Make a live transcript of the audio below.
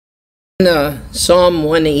In Psalm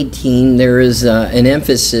 118, there is an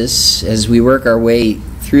emphasis as we work our way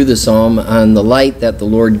through the psalm on the light that the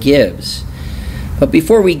Lord gives. But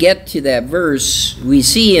before we get to that verse, we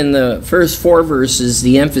see in the first 4 verses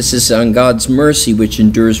the emphasis on God's mercy, which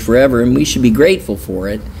endures forever, and we should be grateful for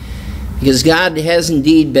it, because God has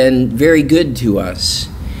indeed been very good to us.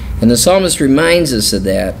 And the psalmist reminds us of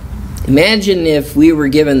that. Imagine if we were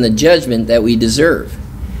given the judgment that we deserve.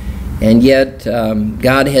 And yet,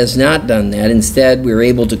 God has not done that. Instead, we're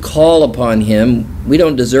able to call upon Him. We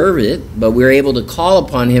don't deserve it, but we're able to call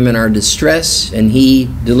upon Him in our distress, and He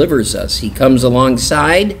delivers us. He comes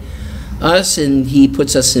alongside us, and He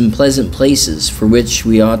puts us in pleasant places, for which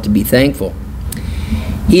we ought to be thankful.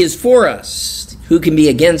 He is for us. Who can be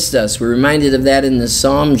against us? We're reminded of that in this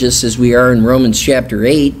psalm, just as we are in Romans chapter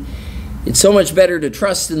 8. It's so much better to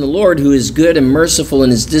trust in the Lord, who is good and merciful in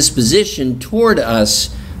His disposition toward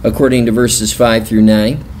us, according to verses 5 through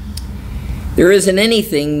 9. There isn't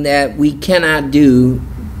anything that we cannot do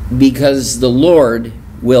because the Lord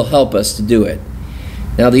will help us to do it.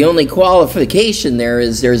 Now, the only qualification there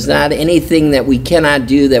is there's not anything that we cannot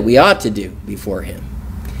do that we ought to do before Him.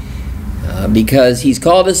 Because He's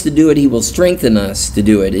called us to do it, He will strengthen us to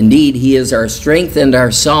do it. Indeed, He is our strength and our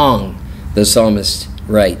song, the psalmist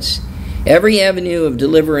writes. Every avenue of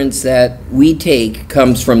deliverance that we take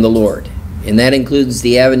comes from the Lord. And that includes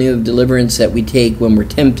the avenue of deliverance that we take when we're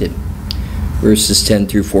tempted. Verses 10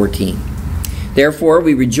 through 14. Therefore,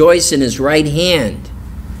 we rejoice in His right hand.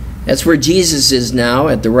 That's where Jesus is now,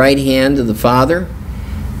 at the right hand of the Father.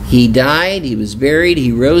 He died, He was buried,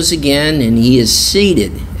 He rose again, and He is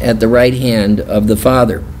seated at the right hand of the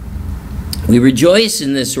Father. We rejoice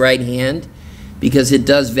in this right hand because it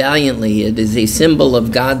does valiantly. It is a symbol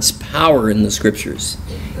of God's power in the Scriptures.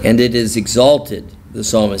 And it is exalted, the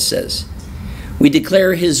psalmist says. We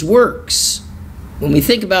declare His works. When we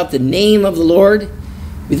think about the name of the Lord,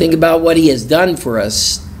 we think about what He has done for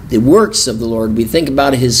us, the works of the Lord. We think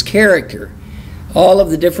about His character, all of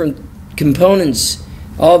the different components,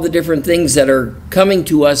 all the different things that are coming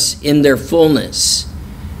to us in their fullness.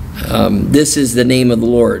 This is the name of the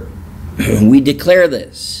Lord. We declare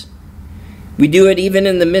this. We do it even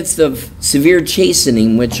in the midst of severe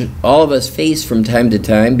chastening, which all of us face from time to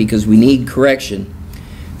time because we need correction.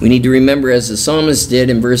 We need to remember, as the psalmist did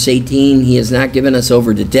in verse 18, He has not given us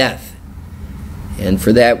over to death. And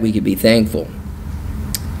for that we could be thankful.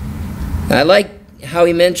 I like how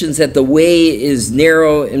he mentions that the way is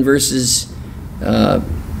narrow in verses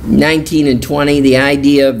 19 and 20, the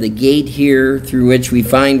idea of the gate here through which we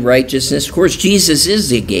find righteousness. Of course, Jesus is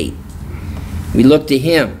the gate. We look to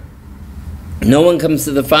Him. No one comes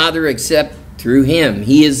to the Father except through Him.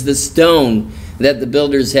 He is the stone that the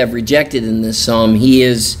builders have rejected in this psalm. He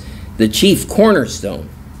is the chief cornerstone.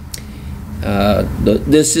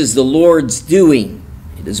 This is the Lord's doing.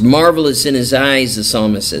 It is marvelous in His eyes, the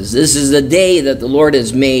psalmist says. This is the day that the Lord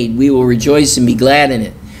has made. We will rejoice and be glad in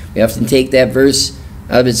it. We often take that verse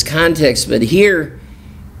out of its context, but here,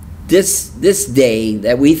 this day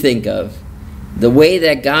that we think of, the way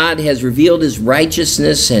that God has revealed His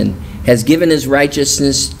righteousness and has given His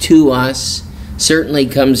righteousness to us, certainly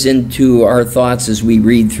comes into our thoughts as we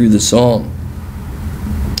read through the psalm.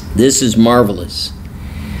 This is marvelous.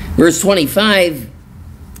 Verse 25,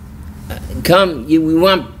 we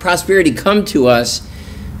want prosperity to come to us,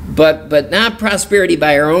 but not prosperity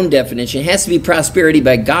by our own definition. It has to be prosperity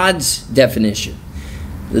by God's definition.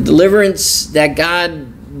 The deliverance that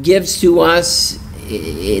God gives to us,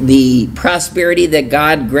 the prosperity that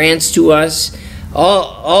God grants to us,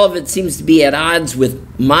 all of it seems to be at odds with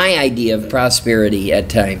my idea of prosperity at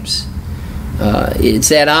times.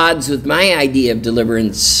 It's at odds with my idea of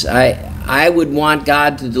deliverance. I would want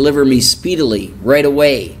God to deliver me speedily, right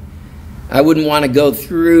away. I wouldn't want to go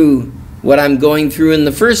through what I'm going through in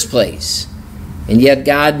the first place. And yet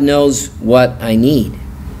God knows what I need.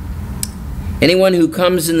 Anyone who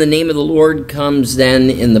comes in the name of the Lord comes then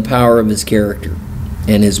in the power of His character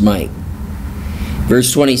and His might.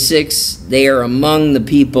 Verse 26, they are among the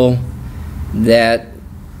people that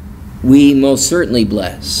we most certainly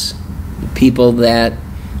bless, the people that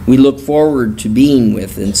we look forward to being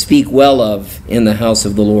with and speak well of in the house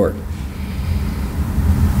of the Lord.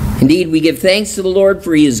 Indeed, we give thanks to the Lord,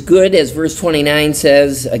 for He is good, as verse 29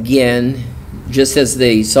 says again. Just as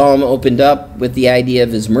the psalm opened up with the idea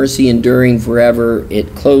of His mercy enduring forever,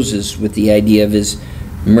 it closes with the idea of His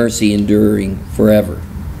mercy enduring forever.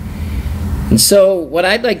 And so what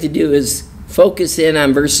I'd like to do is focus in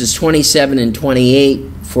on verses 27 and 28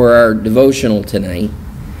 for our devotional tonight,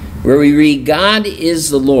 where we read, God is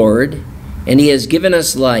the Lord, and He has given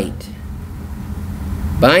us light.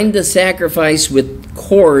 Bind the sacrifice with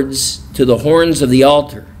cords to the horns of the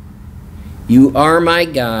altar. You are my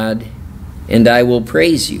God, and I will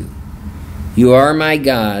praise you. You are my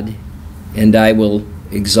God, and I will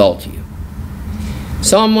exalt you.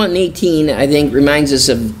 Psalm 118, I think, reminds us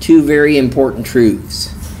of two very important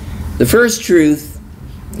truths. The first truth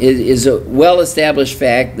is a well-established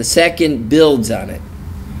fact. The second builds on it.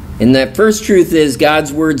 And that first truth is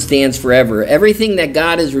God's word stands forever. Everything that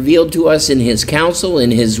God has revealed to us in his counsel,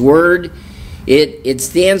 in his word, it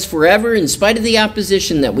stands forever in spite of the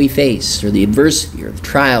opposition that we face, or the adversity, or the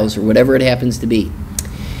trials, or whatever it happens to be.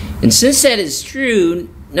 And since that is true,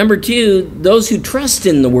 number two, those who trust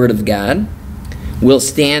in the word of God will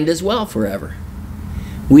stand as well forever.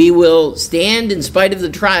 We will stand in spite of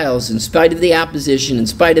the trials, in spite of the opposition, in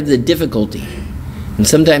spite of the difficulty, and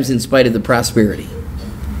sometimes in spite of the prosperity.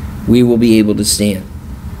 We will be able to stand.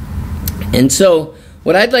 And so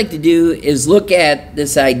what I'd like to do is look at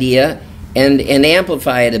this idea and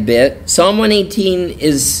amplify it a bit. Psalm 118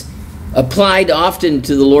 is applied often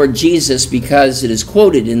to the Lord Jesus because it is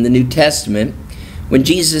quoted in the New Testament. When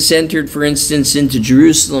Jesus entered, for instance, into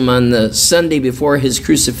Jerusalem on the Sunday before his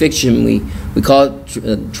crucifixion, we call it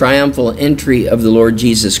a triumphal entry of the Lord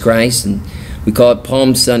Jesus Christ, and we call it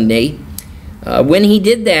Palm Sunday. When he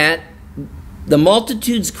did that, the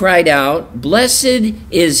multitudes cried out, "Blessed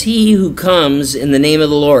is he who comes in the name of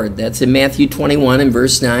the Lord." That's in Matthew 21 and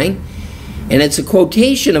verse 9. And it's a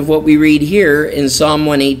quotation of what we read here in Psalm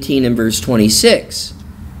 118 and verse 26.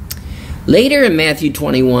 Later in Matthew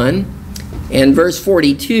 21 and verse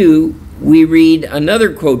 42, we read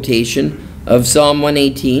another quotation of Psalm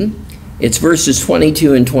 118. It's verses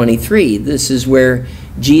 22 and 23. This is where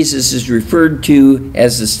Jesus is referred to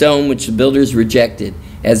as the stone which the builders rejected,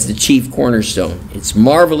 as the chief cornerstone. It's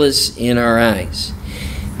marvelous in our eyes.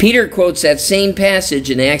 Peter quotes that same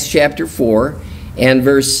passage in Acts chapter 4 and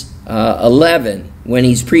verse 11 when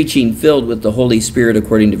he's preaching filled with the Holy Spirit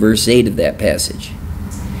according to verse 8 of that passage.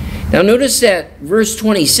 Now notice that verse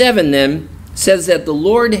 27 then says that the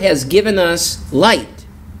Lord has given us light.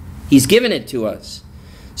 He's given it to us.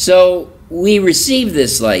 So we receive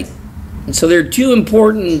this light. And so there are two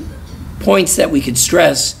important points that we could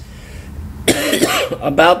stress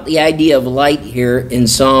about the idea of light here in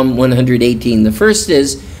Psalm 118. The first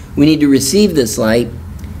is we need to receive this light.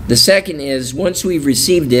 The second is once we've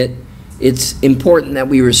received it, it's important that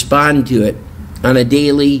we respond to it on a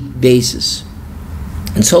daily basis.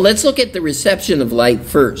 And so let's look at the reception of light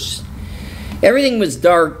first. Everything was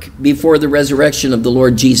dark before the resurrection of the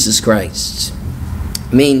Lord Jesus Christ.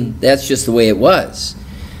 I mean, that's just the way it was.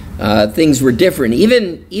 Things were different.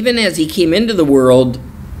 Even as he came into the world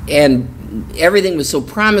and everything was so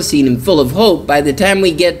promising and full of hope, by the time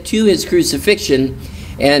we get to his crucifixion,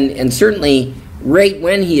 and certainly right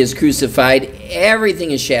when he is crucified,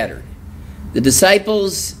 everything is shattered. The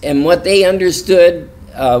disciples and what they understood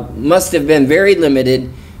must have been very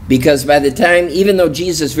limited, because by the time, even though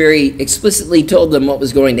Jesus very explicitly told them what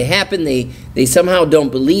was going to happen, they somehow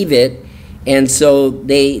don't believe it, and so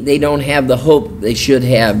they don't have the hope they should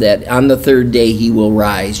have that on the third day he will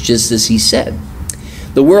rise, just as he said.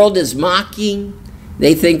 The world is mocking.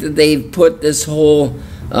 They think that they've put this whole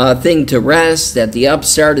thing to rest, that the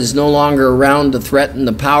upstart is no longer around to threaten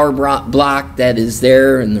the power block that is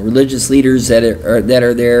there and the religious leaders that are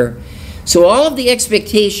there. So all of the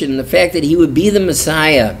expectation, the fact that he would be the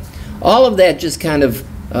Messiah, all of that just kind of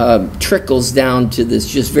trickles down to this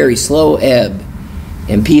just very slow ebb.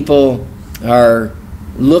 And people are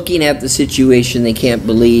looking at the situation. They can't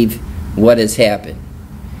believe what has happened.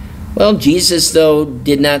 Well, Jesus, though,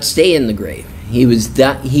 did not stay in the grave. He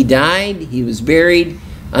died, he was buried.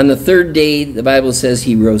 On the third day, the Bible says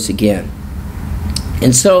he rose again.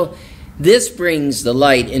 And so this brings the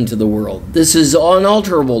light into the world. This is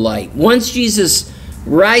unalterable light. Once Jesus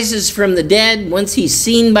rises from the dead, once he's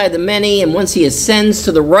seen by the many, and once he ascends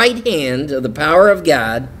to the right hand of the power of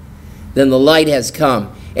God, then the light has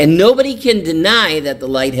come. And nobody can deny that the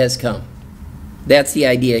light has come. That's the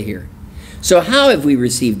idea here. So how have we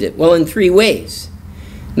received it? Well, in three ways.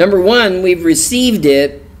 Number one, we've received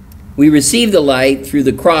it. We received the light through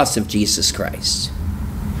the cross of Jesus Christ.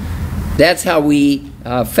 That's how we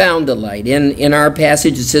found the light. In our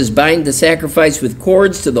passage it says, bind the sacrifice with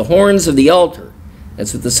cords to the horns of the altar.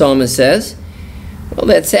 That's what the psalmist says. Well,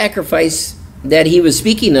 that sacrifice that he was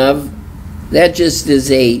speaking of, that just is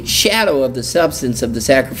a shadow of the substance of the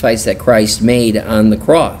sacrifice that Christ made on the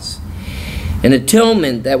cross. An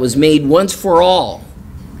atonement that was made once for all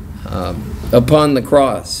upon the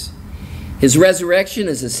cross. His resurrection,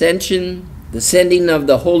 his ascension, the sending of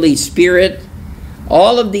the Holy Spirit,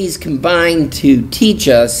 all of these combine to teach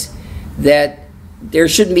us that there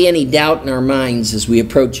shouldn't be any doubt in our minds as we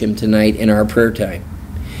approach him tonight in our prayer time.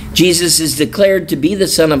 Jesus is declared to be the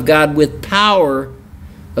Son of God with power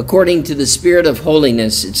according to the Spirit of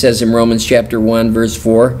holiness, it says in Romans chapter 1, verse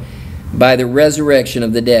 4, by the resurrection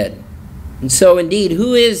of the dead. And so indeed,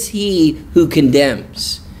 who is he who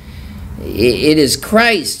condemns? It is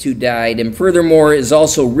Christ who died and furthermore is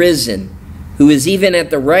also risen, who is even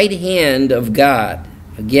at the right hand of God,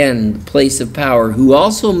 again, the place of power, who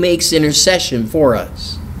also makes intercession for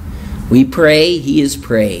us. We pray, he is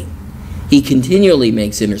praying. He continually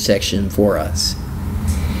makes intercession for us.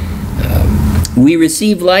 We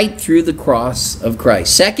receive light through the cross of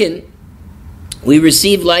Christ. Second, we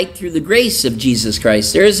receive light through the grace of Jesus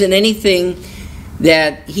Christ. There isn't anything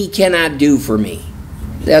that he cannot do for me.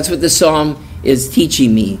 That's what the psalm is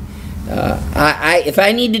teaching me. If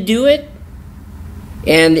I need to do it,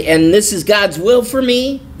 and this is God's will for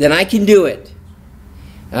me, then I can do it.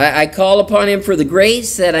 I call upon him for the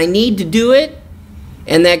grace that I need to do it,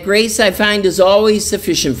 and that grace I find is always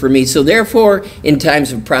sufficient for me. So therefore, in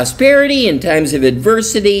times of prosperity, in times of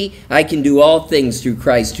adversity, I can do all things through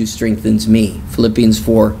Christ who strengthens me. Philippians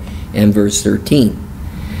 4 and verse 13.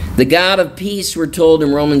 The God of peace, we're told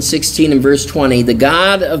in Romans 16 and verse 20, the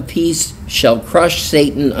God of peace shall crush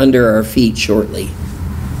Satan under our feet shortly.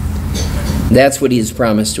 That's what he has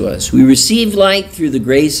promised to us. We receive light through the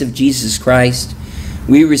grace of Jesus Christ.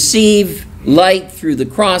 We receive light through the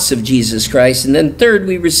cross of Jesus Christ. And then third,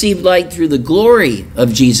 we receive light through the glory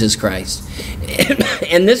of Jesus Christ.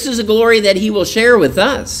 And this is a glory that he will share with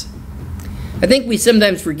us. I think we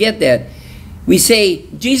sometimes forget that. We say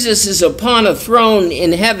Jesus is upon a throne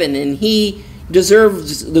in heaven and he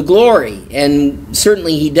deserves the glory, and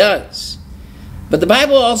certainly he does. But the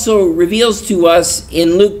Bible also reveals to us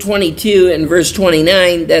in Luke 22 and verse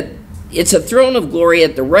 29 that it's a throne of glory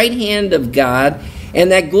at the right hand of God, and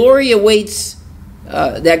that glory awaits,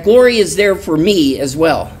 that glory is there for me as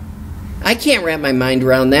well. I can't wrap my mind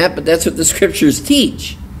around that, but that's what the scriptures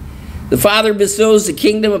teach. The Father bestows the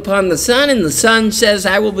kingdom upon the Son, and the Son says,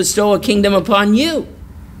 I will bestow a kingdom upon you.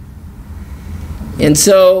 And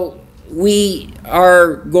so we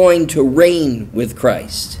are going to reign with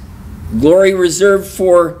Christ. Glory reserved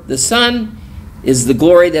for the Son is the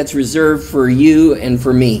glory that's reserved for you and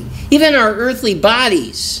for me. Even our earthly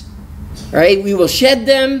bodies, right? We will shed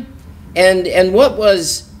them, and what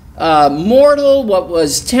was mortal, what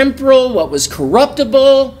was temporal, what was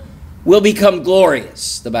corruptible will become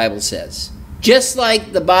glorious, the Bible says. Just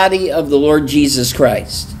like the body of the Lord Jesus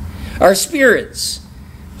Christ. Our spirits,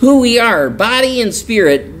 who we are, body and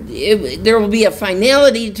spirit, there will be a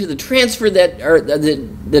finality to the transfer that, or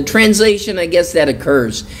the translation, I guess, that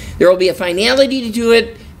occurs. There will be a finality to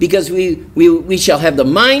it because we shall have the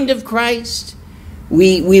mind of Christ.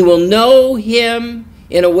 We will know him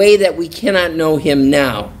in a way that we cannot know him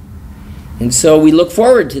now. And so we look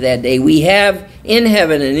forward to that day. We have in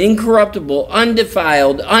heaven an incorruptible,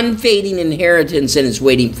 undefiled, unfading inheritance, and it's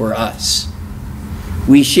waiting for us.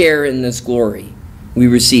 We share in this glory. We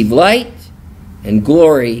receive light and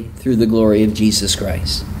glory through the glory of Jesus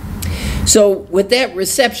Christ. So with that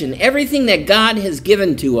reception, everything that God has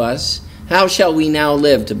given to us, how shall we now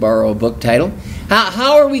live, to borrow a book title?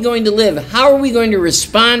 How are we going to live? How are we going to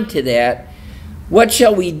respond to that? What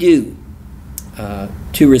shall we do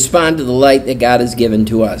to respond to the light that God has given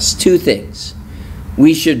to us? Two things.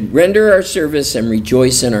 We should render our service and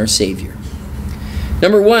rejoice in our Savior.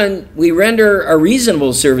 Number one, we render a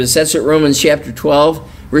reasonable service. That's what Romans chapter 12,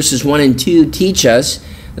 verses 1 and 2 teach us.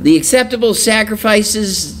 The acceptable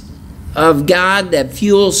sacrifices of God that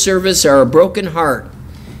fuel service are a broken heart,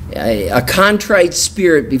 a contrite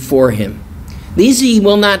spirit before him. These he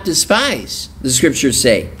will not despise, the scriptures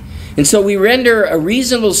say. And so we render a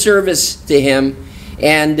reasonable service to him,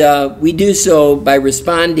 and we do so by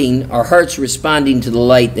responding, our hearts responding to the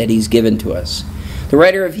light that he's given to us. The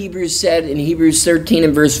writer of Hebrews said in Hebrews 13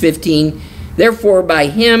 and verse 15, therefore by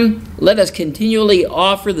him let us continually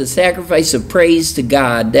offer the sacrifice of praise to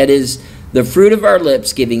God, that is the fruit of our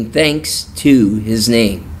lips, giving thanks to his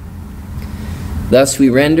name. Thus we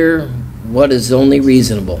render what is only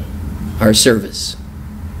reasonable, our service.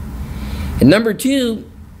 And number two,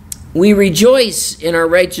 we rejoice in our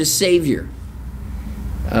righteous Savior.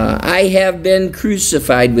 I have been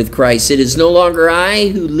crucified with Christ. It is no longer I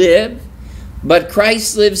who live, but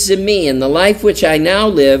Christ lives in me. And the life which I now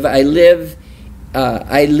live, I live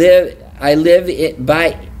by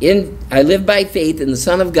faith in the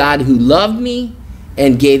Son of God who loved me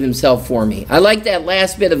and gave himself for me. I like that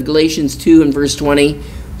last bit of Galatians 2 and verse 20,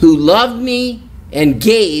 who loved me and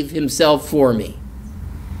gave himself for me.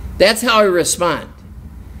 That's how I respond.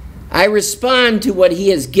 I respond to what he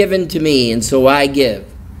has given to me, and so I give.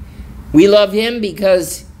 We love him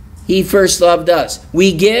because he first loved us.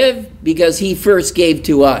 We give because he first gave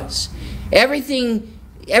to us. Everything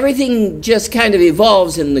just kind of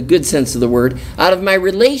evolves, in the good sense of the word, out of my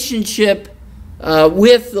relationship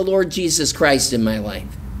with the Lord Jesus Christ in my life.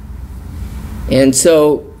 And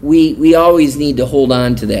so we always need to hold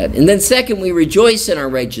on to that. And then second, we rejoice in our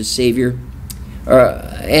righteous Savior.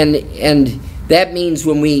 And that means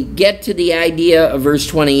when we get to the idea of verse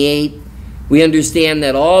 28, we understand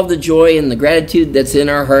that all the joy and the gratitude that's in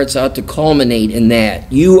our hearts ought to culminate in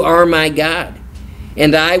that. You are my God,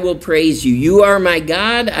 and I will praise you. You are my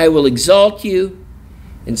God, I will exalt you.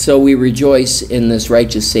 And so we rejoice in this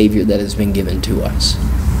righteous Savior that has been given to us.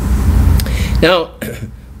 Now,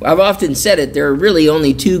 I've often said it, there are really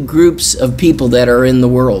only two groups of people that are in the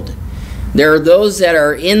world. There are those that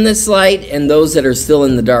are in this light and those that are still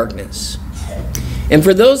in the darkness. And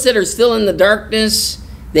for those that are still in the darkness,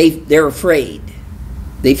 they're afraid.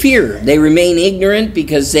 They fear. They remain ignorant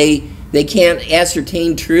because they can't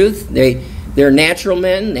ascertain truth. They're natural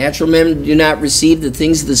men. Natural men do not receive the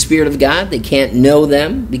things of the Spirit of God. They can't know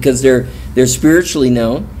them because they're spiritually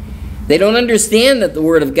known. They don't understand that the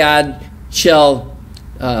Word of God shall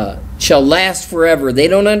last forever. They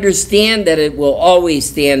don't understand that it will always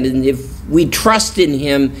stand, and if we trust in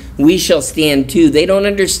him, we shall stand too. They don't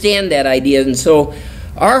understand that idea, and so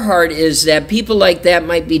our heart is that people like that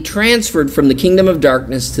might be transferred from the kingdom of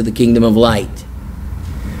darkness to the kingdom of light.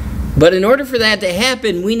 But in order for that to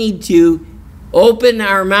happen, we need to open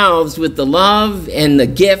our mouths with the love and the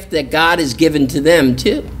gift that God has given to them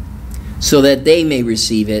too, so that they may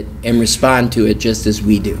receive it and respond to it just as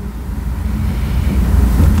we do.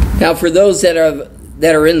 Now, for those that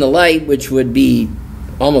are in the light, which would be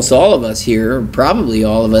almost all of us here, probably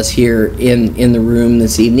all of us here in the room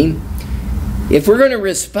this evening, if we're going to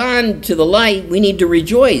respond to the light, we need to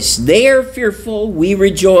rejoice. They are fearful, we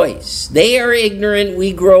rejoice. They are ignorant,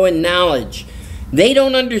 we grow in knowledge. They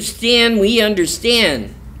don't understand, we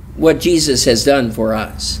understand what Jesus has done for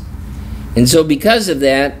us. And so because of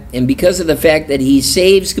that, and because of the fact that he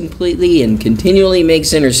saves completely and continually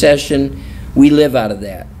makes intercession, we live out of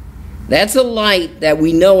that. That's a light that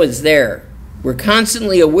we know is there. We're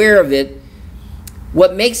constantly aware of it.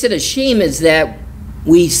 What makes it a shame is that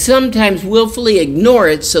we sometimes willfully ignore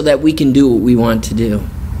it so that we can do what we want to do.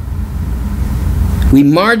 We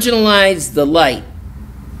marginalize the light.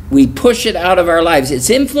 We push it out of our lives. Its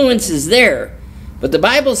influence is there, but the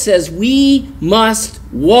Bible says we must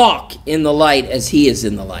walk in the light as he is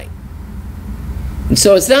in the light. And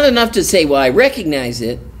so it's not enough to say, well, I recognize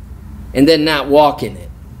it, and then not walk in it.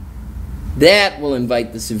 That will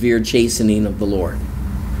invite the severe chastening of the Lord.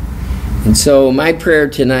 And so my prayer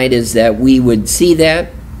tonight is that we would see that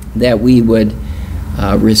we would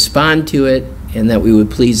respond to it, and that we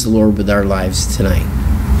would please the Lord with our lives tonight.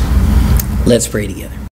 Let's pray together.